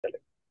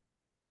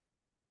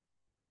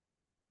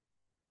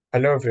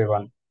Hello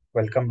everyone,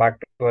 welcome back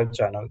to our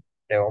channel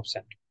DevOps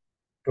Center.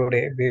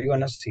 Today we're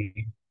gonna see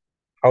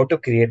how to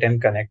create and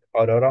connect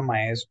Aurora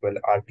MySQL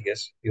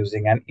RDS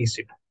using an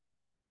EC2.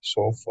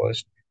 So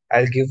first,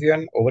 I'll give you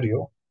an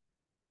overview.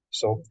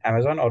 So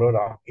Amazon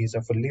Aurora is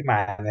a fully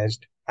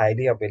managed,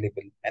 highly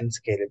available, and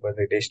scalable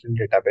relational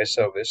database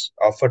service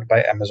offered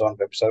by Amazon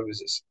Web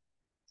Services.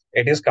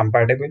 It is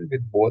compatible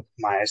with both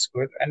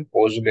MySQL and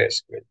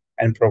PostgreSQL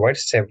and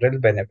provides several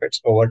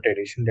benefits over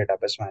traditional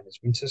database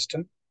management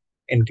system,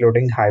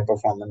 including high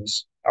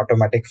performance,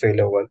 automatic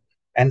failover,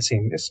 and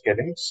seamless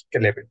scaling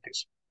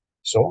scalabilities.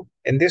 So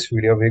in this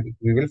video,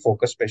 we will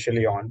focus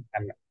especially on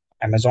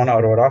Amazon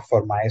Aurora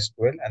for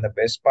MySQL, and the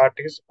best part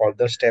is all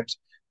the steps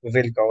we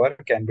will cover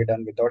can be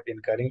done without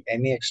incurring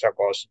any extra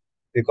cost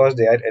because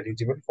they are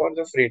eligible for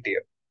the free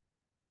tier.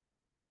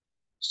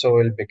 So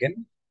we'll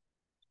begin.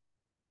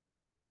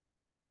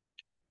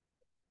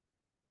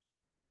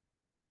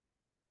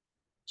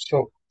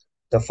 So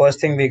the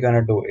first thing we're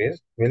gonna do is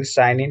we'll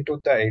sign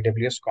into the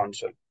AWS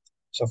console.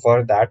 So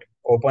for that,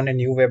 open a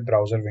new web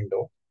browser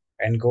window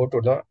and go to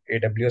the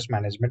AWS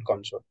Management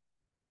Console.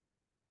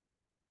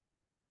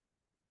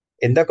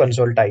 In the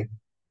console type,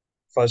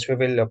 first we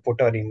will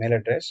put our email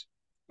address.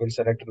 We'll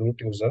select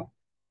root user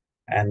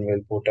and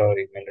we'll put our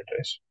email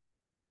address.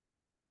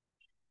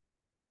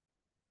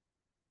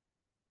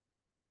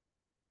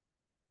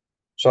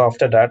 So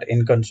after that,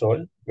 in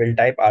console, we'll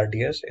type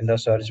RDS in the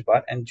search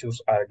bar and choose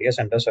RDS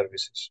under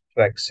services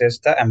to access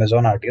the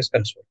Amazon RDS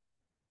console.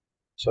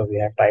 So we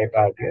have typed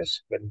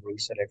RDS, then we'll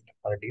select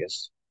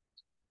RDS.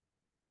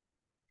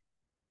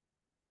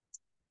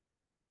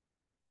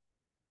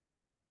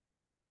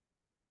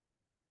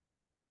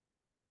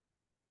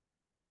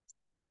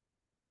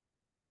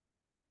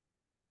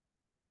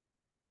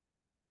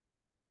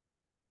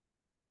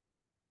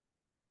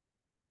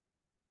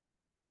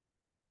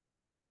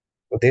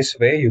 So this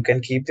way you can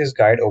keep this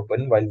guide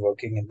open while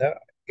working in the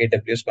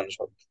AWS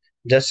console.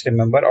 Just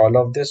remember all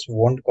of this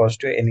won't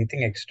cost you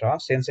anything extra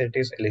since it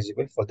is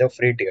eligible for the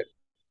free tier.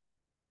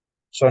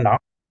 So now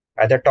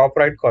at the top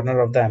right corner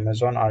of the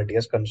Amazon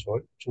RDS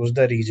console, choose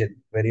the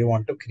region where you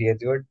want to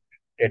create your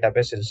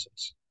database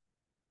instance.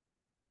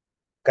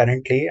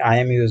 Currently, I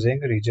am using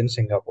region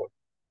Singapore.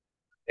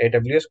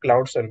 AWS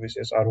cloud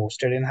services are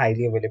hosted in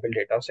highly available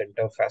data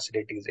center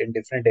facilities in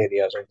different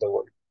areas of the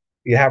world.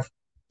 You have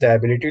the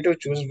ability to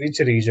choose which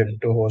region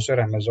to host your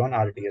Amazon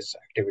RDS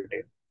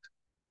activity.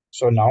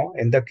 So now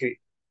in the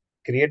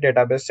create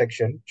database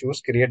section, choose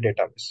create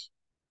database.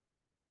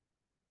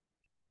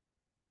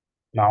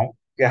 Now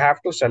you have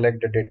to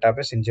select the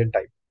database engine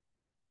type,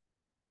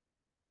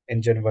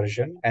 engine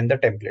version, and the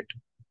template.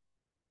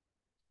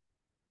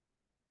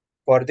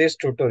 For this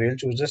tutorial,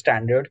 choose the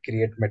standard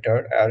create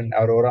method and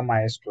Aurora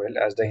MySQL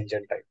as the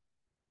engine type.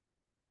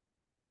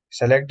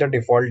 Select the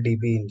default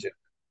DB engine,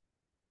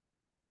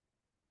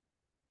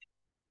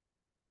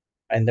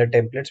 and the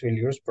templates will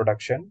use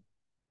production.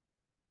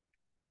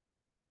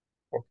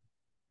 Okay.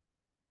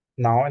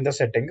 Now in the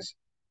settings,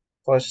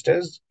 first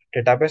is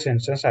database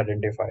instance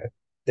identifier.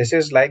 This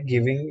is like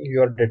giving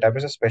your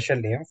database a special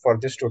name. For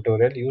this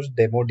tutorial, use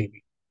demo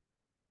DB.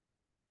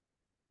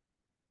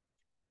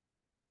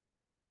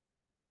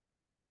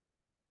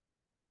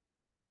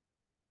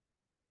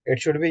 It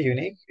should be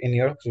unique in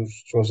your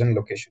chosen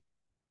location.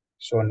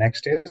 So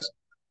next is,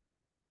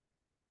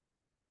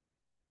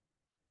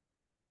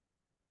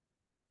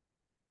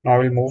 now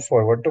we'll move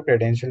forward to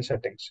credential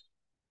settings.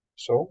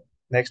 So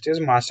next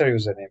is master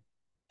username.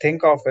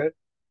 Think of it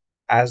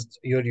as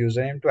your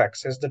username to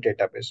access the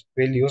database.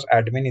 We'll use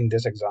admin in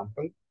this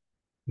example.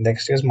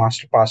 Next is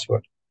master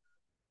password.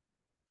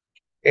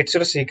 It's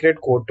your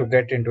secret code to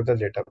get into the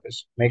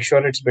database. Make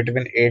sure it's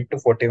between 8 to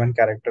 41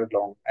 character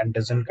long and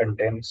doesn't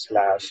contain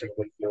slash,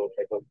 single quote,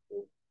 double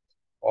quote,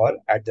 or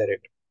at the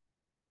rate.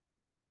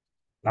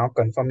 Now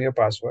confirm your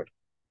password.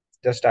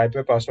 Just type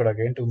your password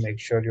again to make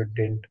sure you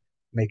didn't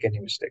make any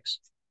mistakes.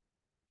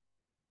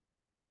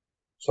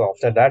 So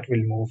after that,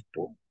 we'll move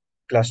to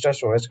cluster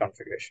storage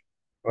configuration.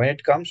 When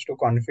it comes to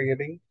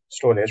configuring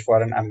storage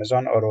for an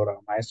Amazon Aurora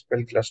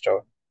MySQL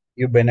cluster,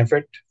 you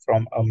benefit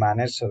from a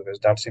managed service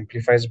that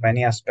simplifies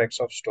many aspects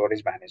of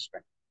storage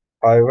management.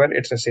 However,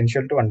 it's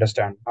essential to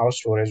understand how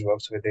storage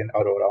works within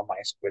Aurora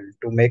MySQL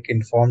to make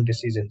informed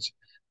decisions.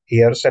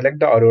 Here, select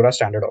the Aurora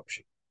standard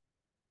option.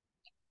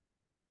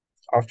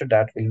 After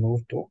that, we'll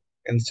move to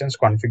instance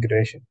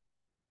configuration.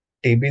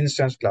 DB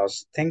instance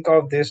class. Think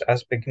of this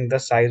as picking the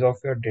size of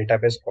your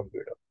database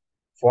computer.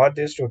 For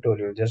this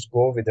tutorial, just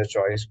go with a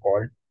choice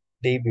called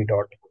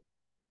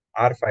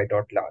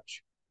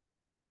db.r5.large,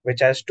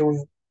 which has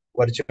two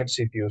virtual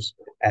CPUs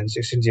and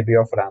 16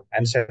 GB of RAM,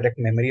 and select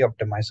memory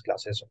optimized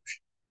classes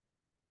option.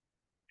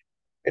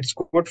 It's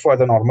good for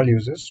the normal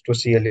users to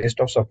see a list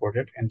of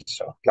supported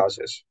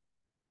classes.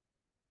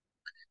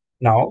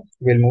 Now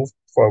we'll move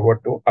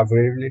forward to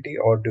availability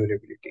or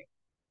durability.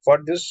 For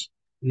this,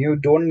 you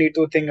don't need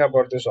to think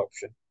about this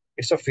option.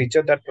 It's a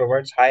feature that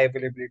provides high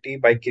availability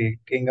by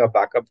creating a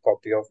backup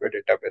copy of your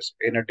database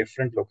in a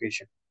different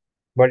location,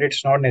 but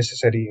it's not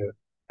necessary here.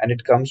 and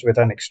it comes with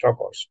an extra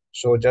cost.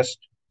 So just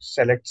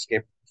select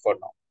skip for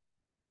now.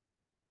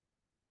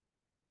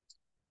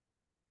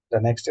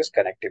 The next is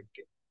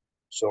connectivity.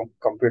 So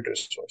compute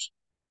resource.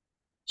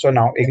 So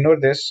now ignore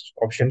this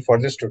option for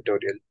this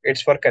tutorial.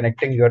 It's for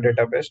connecting your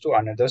database to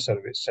another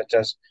service such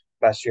as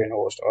Bastion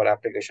host or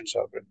application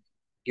server.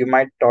 You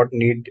might not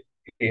need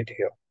it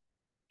here.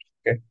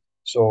 Okay.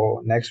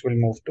 So next we'll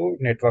move to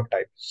network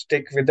type.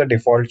 Stick with the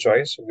default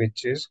choice,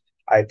 which is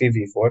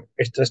IPv4.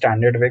 It's the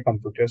standard way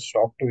computers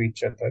talk to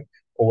each other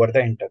over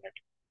the internet.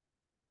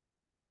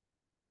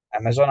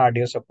 Amazon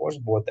RDS supports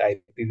both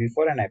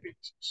IPv4 and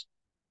IPv6.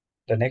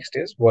 The next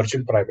is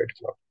virtual private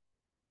cloud.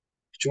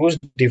 Choose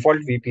default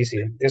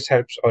VPC. This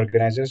helps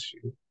organizes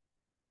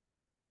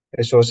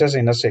resources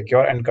in a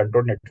secure and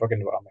controlled network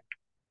environment.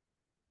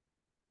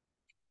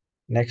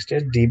 Next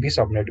is DB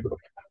subnet group.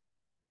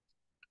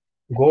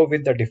 Go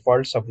with the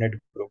default subnet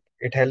group.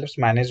 It helps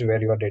manage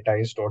where your data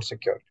is stored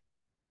securely.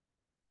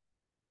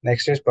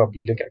 Next is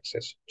public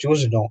access.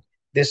 Choose no.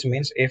 This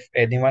means if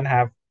anyone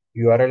have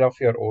URL of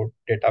your own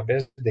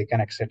database, they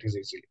can access it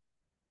easily.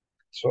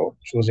 So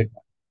choose it.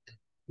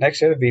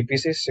 Next is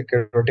VPC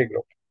security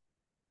group.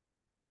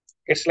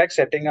 It's like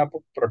setting up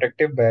a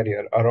protective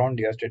barrier around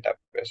your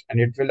database and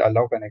it will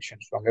allow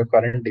connections from your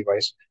current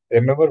device.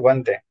 Remember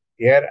one thing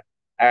here,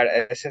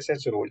 add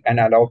SSH rule and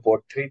allow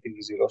port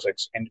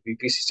 3306 in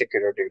VPC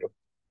security group.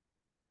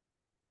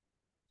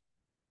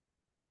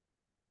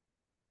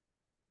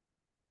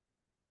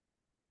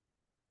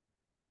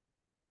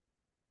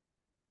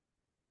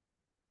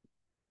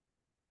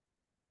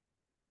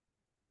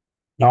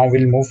 Now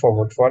we'll move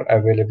forward for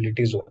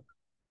availability zone.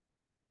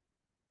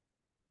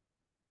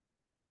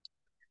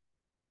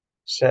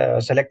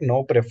 Select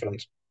no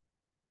preference.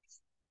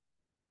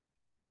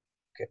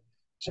 Okay.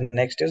 So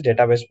next is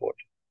database port.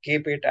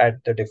 Keep it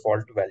at the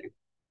default value,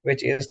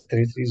 which is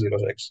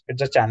 3306.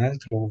 It's a channel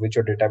through which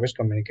your database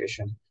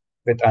communication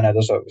with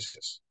another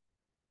services.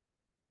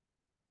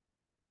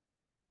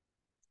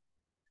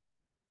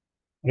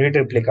 Read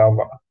replica,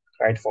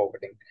 write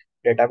forwarding,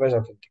 database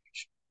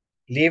authentication.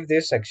 Leave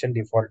this section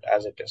default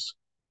as it is.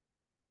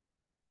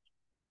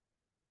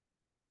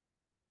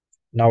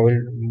 Now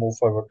we'll move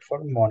forward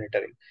for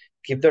monitoring.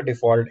 Keep the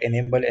default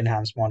enable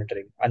enhanced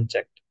monitoring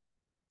unchecked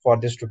for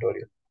this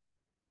tutorial.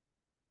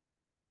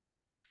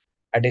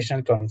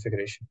 Additional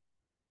configuration.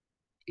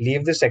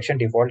 Leave this section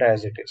default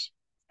as it is.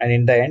 And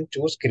in the end,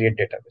 choose create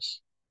database.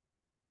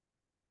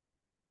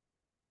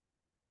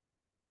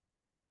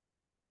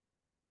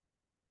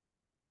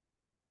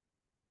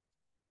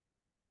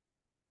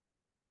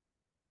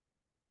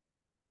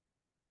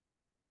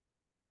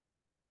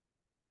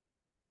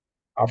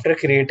 After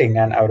creating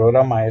an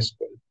Aurora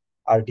MySQL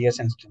RDS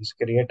instance,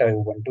 create a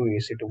Ubuntu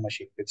EC2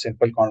 machine with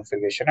simple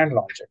configuration and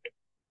launch it.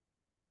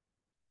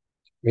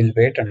 We'll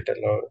wait until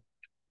our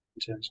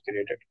instance is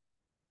created.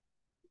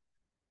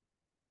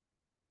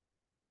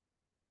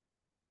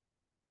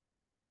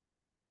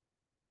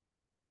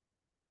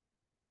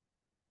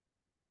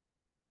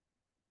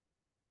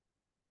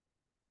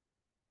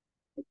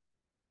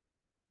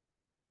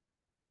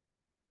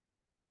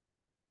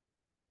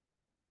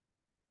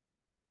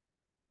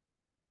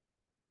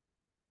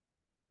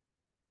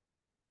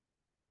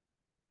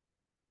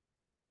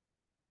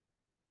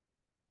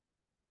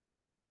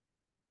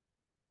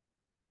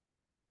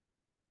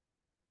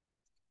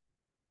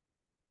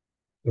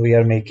 We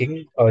are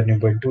making an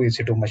Ubuntu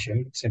EC2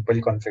 machine with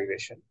simple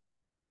configuration.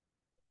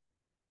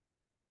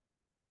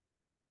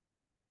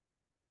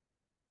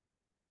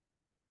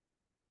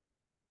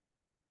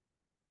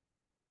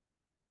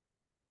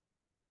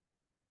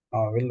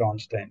 We'll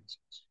launch the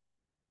instance.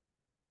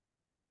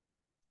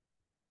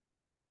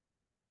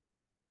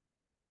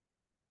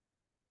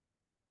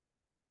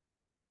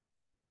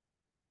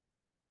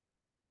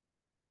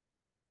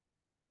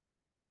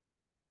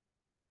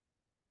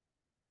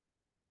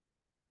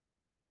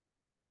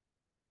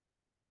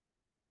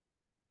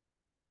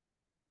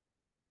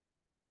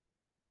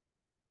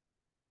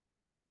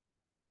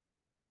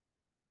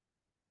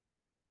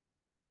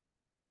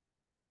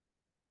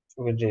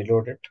 So we'll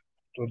reload it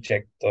to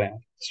check the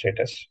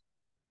status.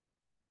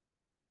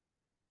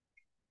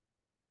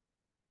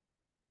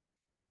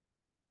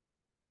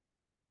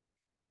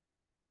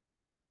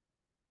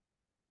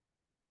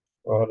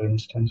 Our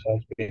instance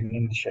has been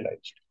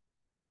initialized.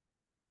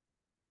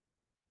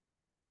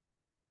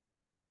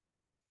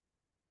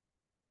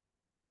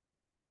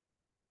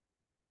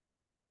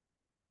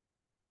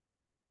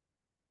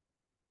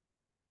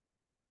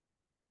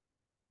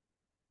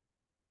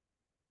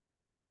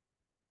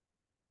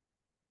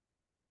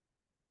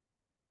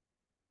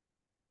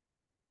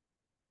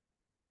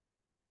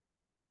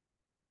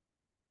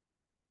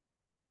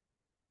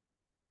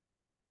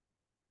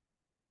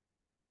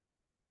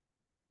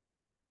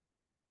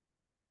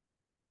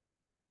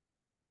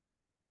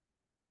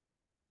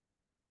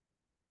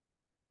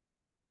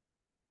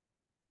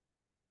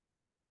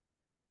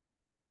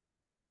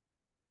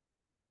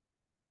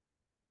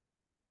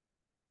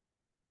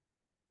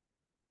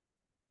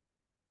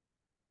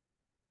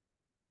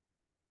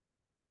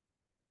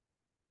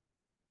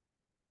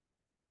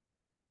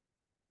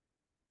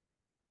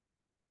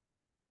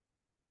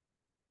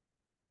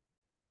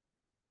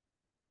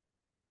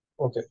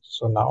 Okay,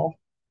 so now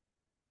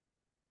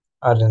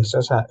our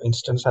instance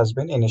has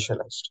been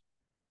initialized.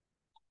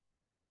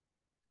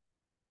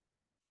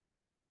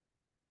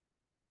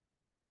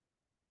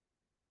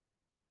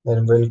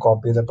 Then we'll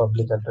copy the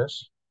public IP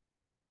address,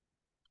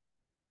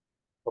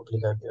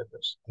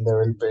 and they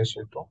will paste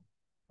it to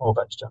home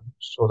external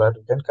so that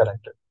we can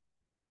connect it.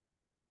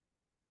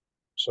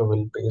 So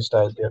we'll paste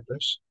the IP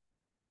address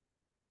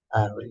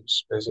and we'll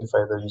specify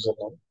the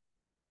username,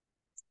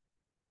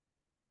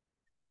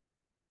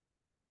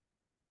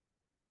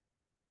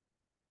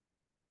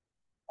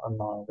 and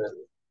now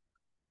we'll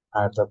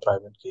add the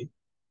private key.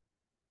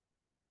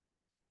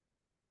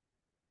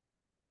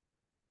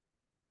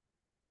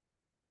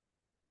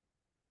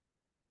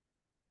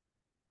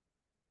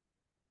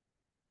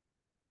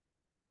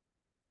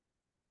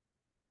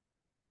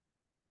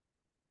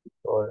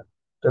 So it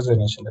is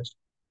initialized.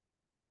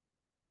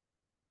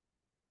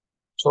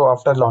 So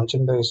after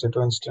launching the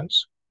EC2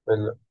 instance,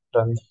 we'll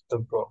run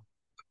the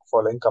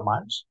following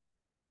commands.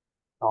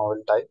 Now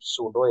we'll type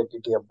sudo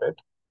apt update.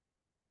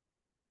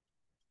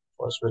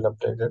 First we'll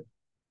update it.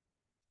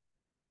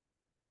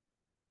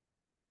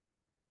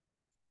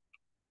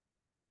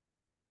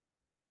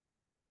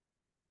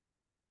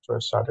 So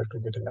it started to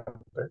getting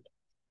update.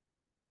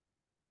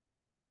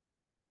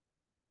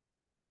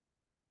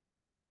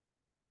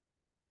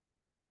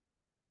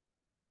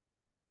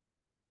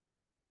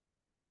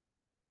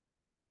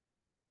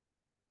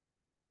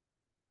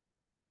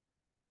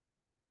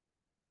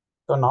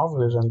 So now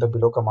we'll run the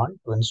below command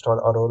to install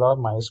Aurora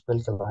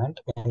MySQL client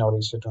in our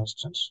EC2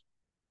 instance.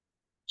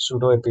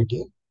 Sudo apt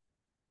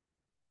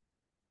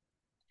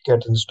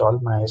get install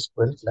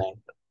MySQL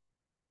client.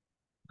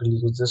 We'll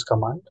use this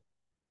command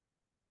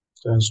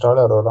to install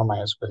Aurora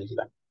MySQL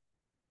client.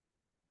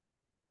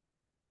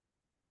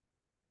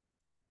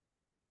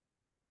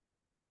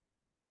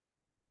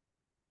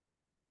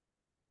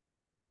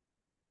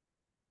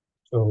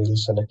 So we'll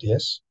select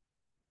yes.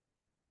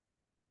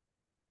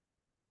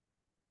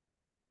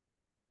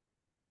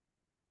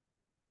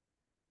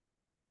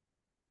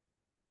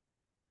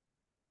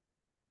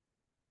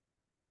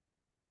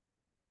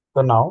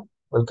 So now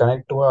we'll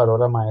connect to our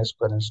Aurora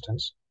MySQL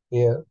instance.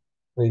 Here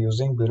we're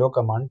using below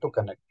command to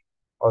connect.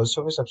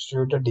 Also, we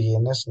substitute a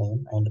DNS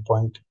name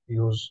endpoint.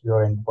 Use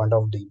your endpoint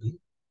of DB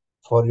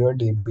for your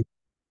DB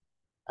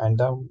and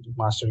the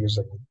master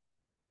username.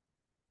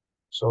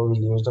 So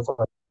we'll use the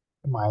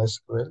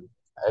MySQL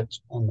Edge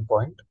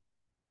endpoint.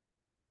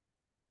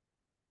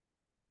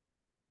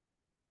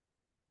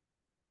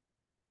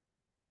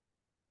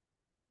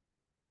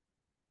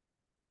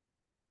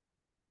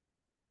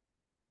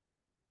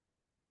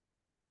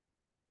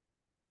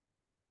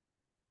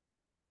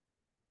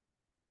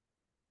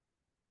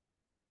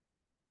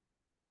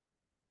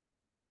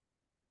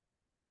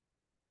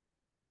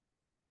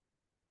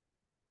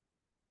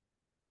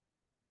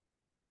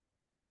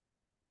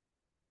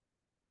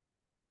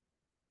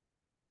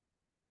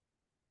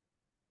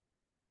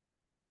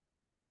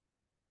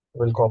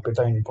 We'll copy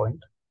the endpoint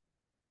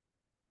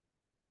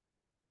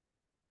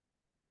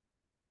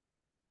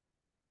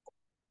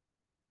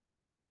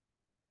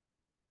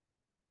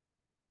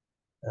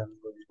and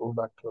we'll go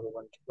back to the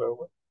one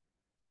server.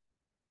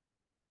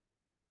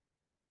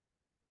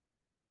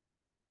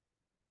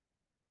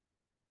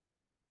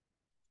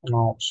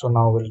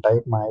 Now we'll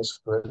type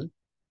MySQL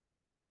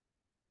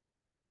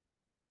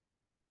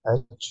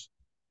Edge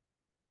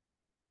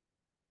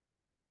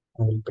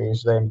and we'll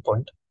paste the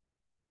endpoint.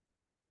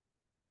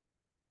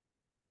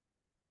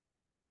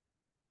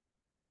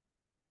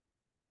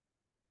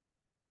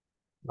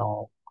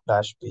 Now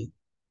 -p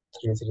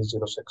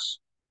 3306.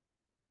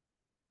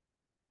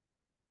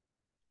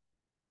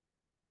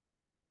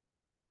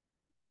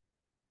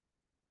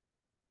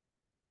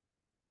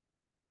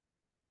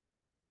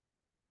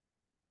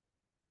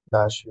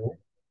 -u.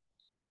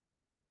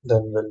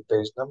 Then we'll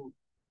paste the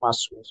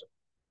master user.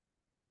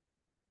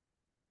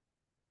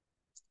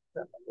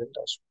 Then we'll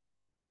dash.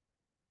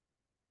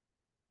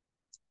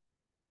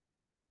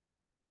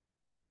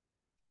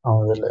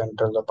 Now we'll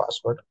enter the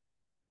password.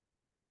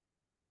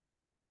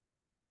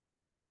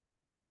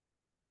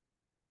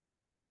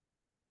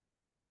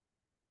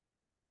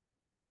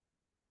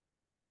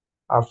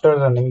 After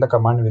running the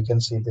command, we can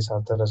see this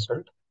as the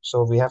result.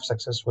 So we have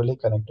successfully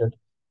connected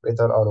with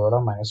our Aurora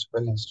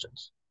MySQL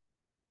instance.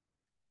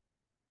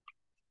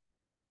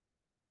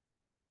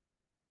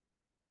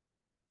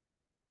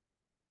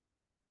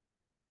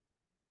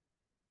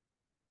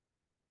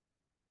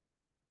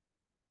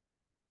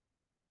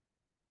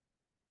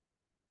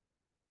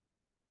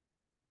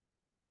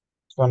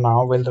 So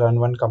now we'll run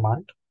one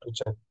command to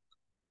check.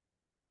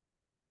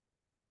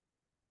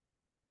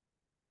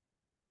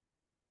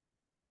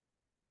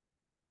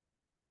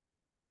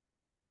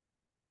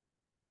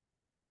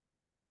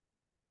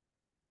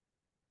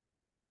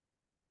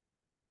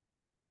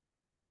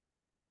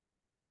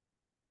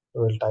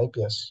 So we'll type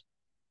yes.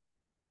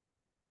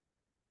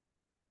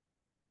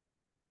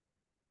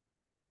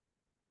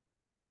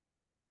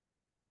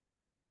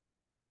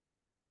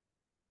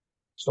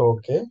 So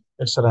okay,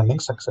 it's running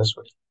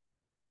successfully.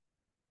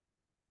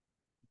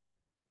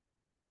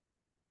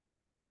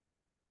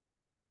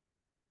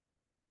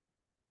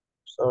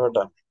 So we're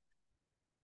done.